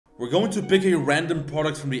We're going to pick a random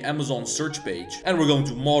product from the Amazon search page, and we're going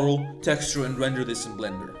to model, texture, and render this in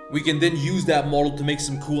Blender. We can then use that model to make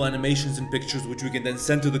some cool animations and pictures, which we can then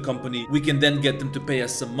send to the company. We can then get them to pay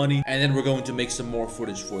us some money, and then we're going to make some more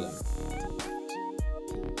footage for them.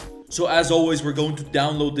 So as always, we're going to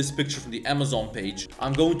download this picture from the Amazon page.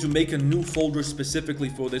 I'm going to make a new folder specifically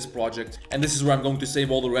for this project, and this is where I'm going to save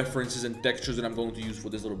all the references and textures that I'm going to use for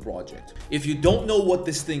this little project. If you don't know what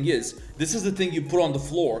this thing is, this is the thing you put on the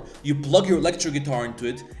floor. You plug your electric guitar into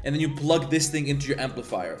it, and then you plug this thing into your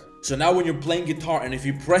amplifier. So now when you're playing guitar, and if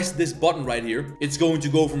you press this button right here, it's going to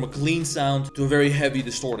go from a clean sound to a very heavy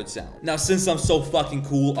distorted sound. Now, since I'm so fucking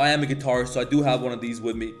cool, I am a guitarist, so I do have one of these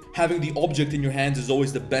with me. Having the object in your hands is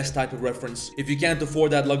always the best type of reference. If you can't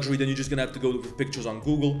afford that luxury, then you're just gonna have to go look for pictures on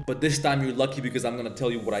Google. But this time you're lucky because I'm gonna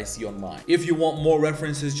tell you what I see online. If you want more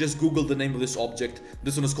references, just Google the name of this object.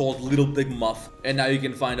 This one is called Little Big Muff, and now you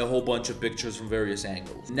can find a whole bunch of pictures from various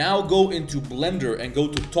angles. Now go into Blender and go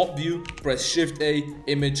to Top View, press Shift A,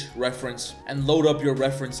 Image, Reference, and load up your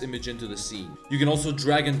reference image into the scene. You can also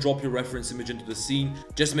drag and drop your reference image into the scene.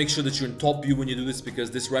 Just make sure that you're in top view when you do this,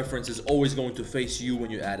 because this reference is always going to face you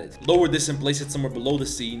when you add it. Lower this and place it somewhere below the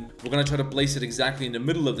scene. We're gonna try to place it exactly in the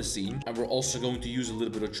middle of the scene, and we're also going to use a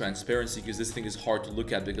little bit of transparency because this thing is hard to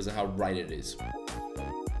look at because of how bright it is.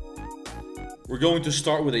 We're going to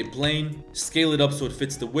start with a plane, scale it up so it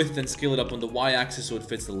fits the width, and scale it up on the y-axis so it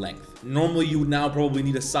fits the length. Normally you would now probably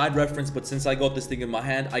need a side reference, but since I got this thing in my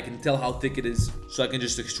hand, I can tell how thick it is, so I can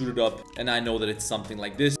just extrude it up, and I know that it's something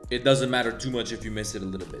like this. It doesn't matter too much if you miss it a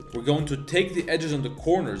little bit. We're going to take the edges on the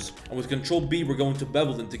corners, and with Ctrl B, we're going to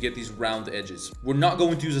bevel them to get these round edges. We're not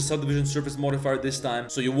going to use a subdivision surface modifier this time,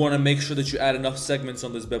 so you want to make sure that you add enough segments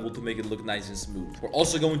on this bevel to make it look nice and smooth. We're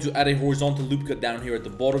also going to add a horizontal loop cut down here at the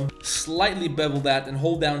bottom, slightly bevel that, and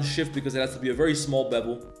hold down Shift because it has to be a very small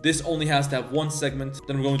bevel. This only has to have one segment.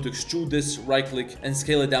 Then we're going to extrude this, right click, and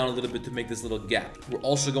scale it down a little bit to make this little gap. We're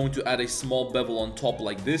also going to add a small bevel on top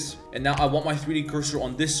like this. And now I want my 3D cursor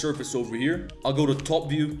on this surface over here. I'll go to Top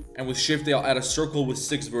View, and with Shift A, I'll add a circle with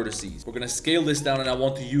 6 vertices. We're going to scale this down, and I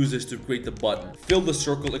want to use this to create the button. Fill the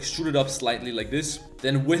circle, extrude it up slightly like this.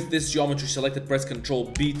 Then with this geometry selected, press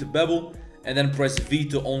Ctrl B to bevel, and then press V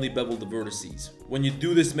to only bevel the vertices. When you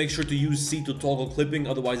do this, make sure to use C to toggle clipping,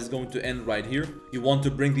 otherwise it's going to end right here. You want to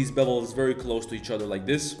bring these bevels very close to each other like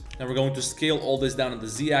this. And we're going to scale all this down on the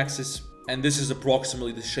Z-axis, and this is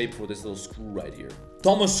approximately the shape for this little screw right here.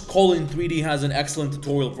 Colin 3D has an excellent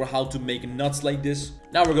tutorial for how to make nuts like this.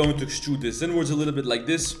 Now we're going to extrude this inwards a little bit like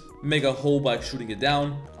this. Make a hole by extruding it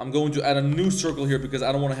down. I'm going to add a new circle here because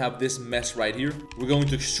I don't want to have this mess right here. We're going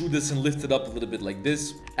to extrude this and lift it up a little bit like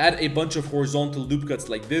this. Add a bunch of horizontal loop cuts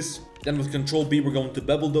like this. Then with Ctrl B, we're going to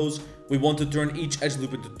bevel those. We want to turn each edge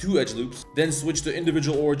loop into 2 edge loops. Then switch to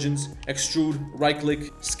individual origins, extrude, right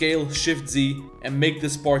click, scale, Shift Z, and make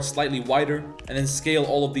this part slightly wider. And then scale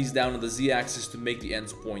all of these down on the Z axis to make the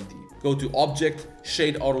ends pointy. Go to Object,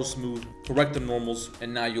 Shade Auto Smooth, correct the normals,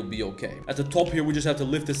 and now you'll be okay. At the top here, we just have to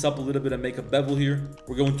lift this up a little bit and make a bevel here.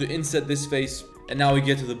 We're going to inset this face, and now we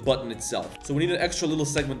get to the button itself. So we need an extra little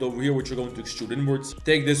segment over here, which we're going to extrude inwards.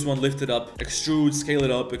 Take this one, lift it up, extrude, scale it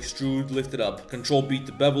up, extrude, lift it up. Ctrl B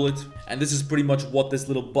to bevel it. And this is pretty much what this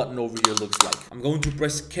little button over here looks like. I'm going to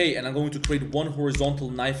press K, and I'm going to create one horizontal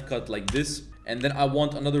knife cut like this. And then I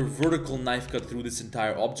want another vertical knife cut through this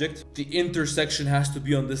entire object. The intersection has to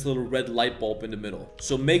be on this little red light bulb in the middle.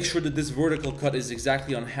 So make sure that this vertical cut is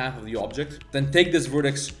exactly on half of the object. Then take this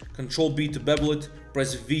vertex, Ctrl B to bevel it,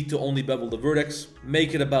 press V to only bevel the vertex,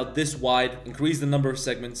 make it about this wide, increase the number of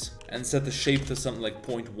segments, and set the shape to something like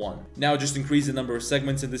 0.1. Now just increase the number of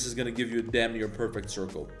segments, and this is going to give you a damn near perfect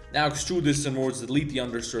circle. Now extrude this inwards, delete the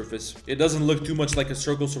undersurface. It doesn't look too much like a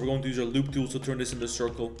circle, so we're going to use our loop tools to turn this into a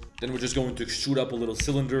circle. Then we're just going to extrude up a little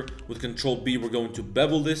cylinder. With Ctrl B, we're going to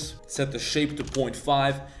bevel this, set the shape to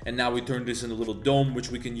 0.5, and now we turn this into a little dome, which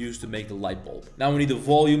we can use to make the light bulb. Now we need the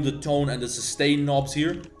volume, the tone, and the sustain knobs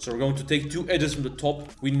here. So we're going to take 2 edges from the top.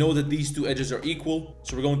 We know that these 2 edges are equal,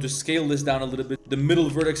 so we're going to scale this down a little bit. The middle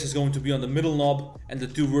vertex is going to be on the middle knob, and the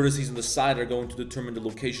 2 vertices on the side are going to determine the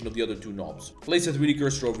location of the other 2 knobs. Place a 3D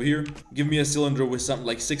cursor over here. Give me a cylinder with something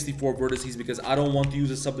like 64 vertices because I don't want to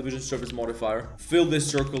use a subdivision surface modifier. Fill this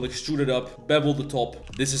circle, extrude it up, bevel the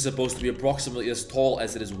top. This is supposed to be approximately as tall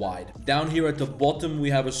as it is wide. Down here at the bottom, we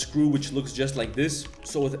have a screw which looks just like this.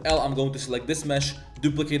 So with L, I'm going to select this mesh,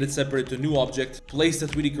 duplicate it, separate it to new object, place the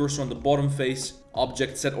 3D cursor on the bottom face,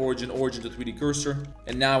 Object, set origin, origin to 3D cursor.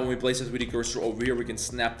 And now when we place the 3D cursor over here, we can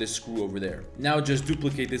snap this screw over there. Now just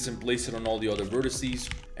duplicate this and place it on all the other vertices.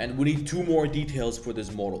 And we need 2 more details for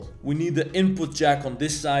this model. We need the input jack on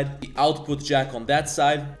this side, the output jack on that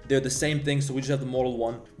side. They're the same thing, so we just have the model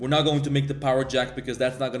one. We're not going to make the power jack because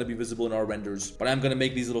that's not going to be visible in our renders, but I'm going to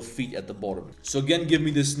make these little feet at the bottom. So again, give me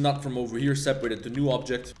this nut from over here, separate it to new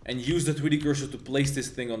object, and use the 3D cursor to place this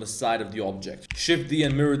thing on the side of the object. Shift D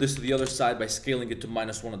and mirror this to the other side by scaling it to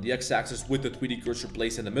 -1 on the x-axis with the 3D cursor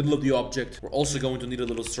placed in the middle of the object. We're also going to need a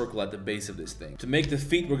little circle at the base of this thing. To make the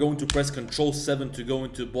feet, we're going to press Ctrl 7 to go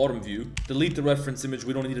into bottom view. Delete the reference image,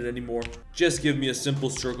 we don't need it anymore. Just give me a simple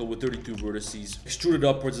circle with 32 vertices. Extrude it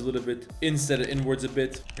upwards a little bit, inset it inwards a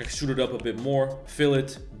bit, extrude it up a bit more, fill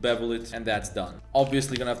it, bevel it, and that's done.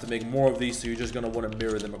 Obviously gonna have to make more of these, so you're just gonna want to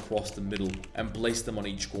mirror them across the middle and place them on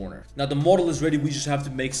each corner. Now the model is ready, we just have to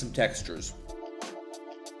make some textures.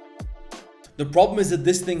 The problem is that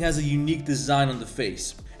this thing has a unique design on the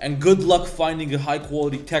face. And good luck finding a high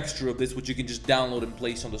quality texture of this which you can just download and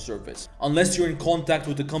place on the surface. Unless you're in contact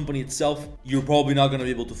with the company itself, you're probably not going to be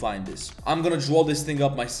able to find this. I'm going to draw this thing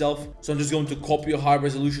up myself, so I'm just going to copy a high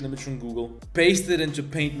resolution image from Google, paste it into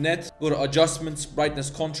PaintNet, go to adjustments, brightness,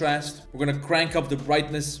 contrast. We're going to crank up the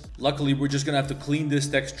brightness. Luckily, we're just going to have to clean this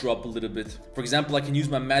texture up a little bit. For example, I can use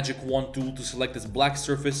my magic wand tool to select this black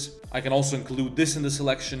surface. I can also include this in the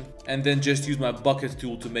selection, and then just use my bucket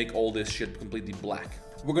tool to make all this shit completely black.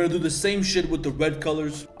 We're gonna do the same shit with the red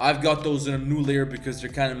colors. I've got those in a new layer because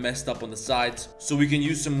they're kind of messed up on the sides. So we can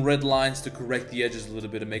use some red lines to correct the edges a little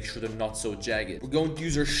bit and make sure they're not so jagged. We're going to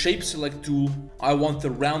use our shape select tool. I want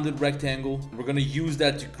the rounded rectangle. We're gonna use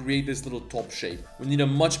that to create this little top shape. We need a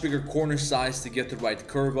much bigger corner size to get the right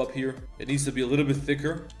curve up here. It needs to be a little bit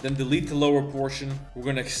thicker. Then delete the lower portion. We're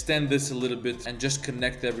gonna extend this a little bit and just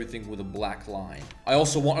connect everything with a black line. I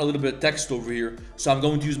also want a little bit of text over here. So I'm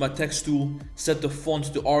going to use my text tool, set the font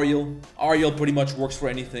to Arial. Arial pretty much works for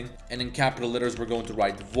anything. And in capital letters, we're going to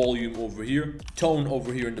write volume over here, tone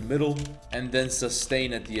over here in the middle, and then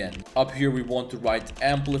sustain at the end. Up here, we want to write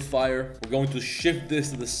amplifier. We're going to shift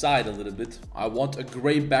this to the side a little bit. I want a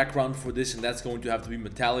gray background for this, and that's going to have to be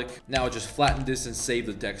metallic. Now just flatten this and save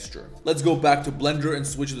the texture. Let's go back to Blender and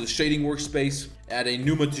switch to the shading workspace. Add a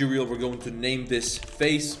new material. We're going to name this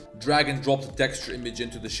face. Drag and drop the texture image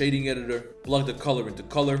into the shading editor. Plug the color into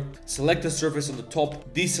color. Select the surface on the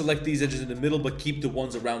top. Deselect these edges in the middle, but keep the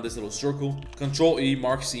ones around this little circle. Control E,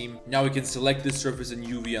 mark seam. Now we can select this surface and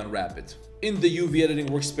UV unwrap it. In the UV editing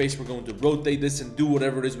workspace, we're going to rotate this and do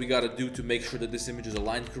whatever it is we got to do to make sure that this image is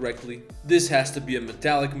aligned correctly. This has to be a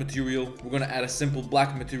metallic material. We're going to add a simple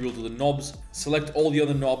black material to the knobs. Select all the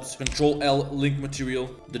other knobs. Control L, link material.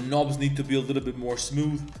 The knobs need to be a little bit more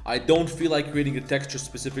smooth. I don't feel like creating a texture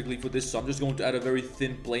specifically for this, so I'm just going to add a very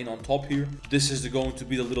thin plane on top here. This is going to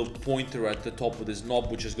be the little pointer at the top of this knob,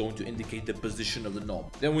 which is going to indicate the position of the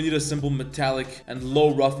knob. Then we need a simple metallic and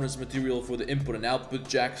low roughness material for the input and output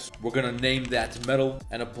jacks. We're going to name that metal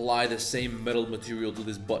and apply the same metal material to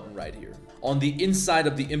this button right here. On the inside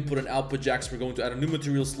of the input and output jacks, we're going to add a new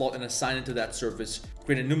material slot and assign it to that surface.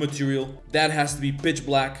 Create a new material. That has to be pitch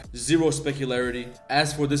black, zero specularity.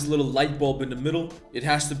 As for this little light bulb in the middle, it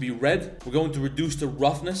has to be red. We're going to reduce the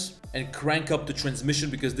roughness and crank up the transmission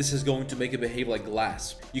because this is going to make it behave like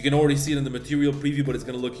glass. You can already see it in the material preview, but it's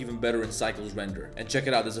going to look even better in Cycles Render. And check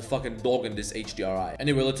it out, there's a fucking dog in this HDRI.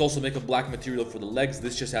 Anyway, let's also make a black material for the legs.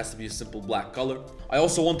 This just has to be a simple black color. I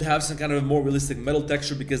also want to have some kind of a more realistic metal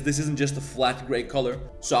texture because this isn't just a flat gray color.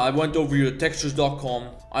 So I went over here to textures.com.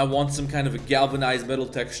 I want some kind of a galvanized metal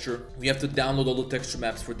texture. We have to download all the texture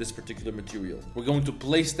maps for this particular material. We're going to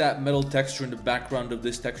place that metal texture in the background of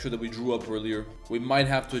this texture that we drew up earlier. We might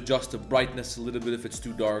have to adjust the brightness a little bit if it's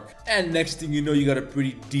too dark. And next thing you know, you got a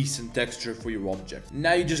pretty decent texture for your object.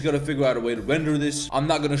 Now you just got to figure out a way to render this. I'm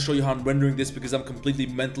not going to show you how I'm rendering this because I'm completely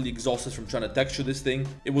mentally exhausted from trying to texture this thing.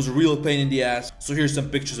 It was a real pain in the ass. So here's some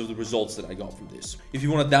pictures of the results that I got from this. If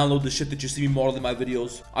you want to download the shit that you see me model in my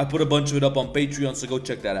videos, I put a bunch of it up on Patreon, so go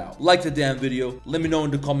check that out. Like the damn video, let me know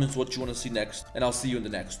in the comments what you want to see next, and I'll see you in the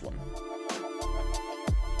next one.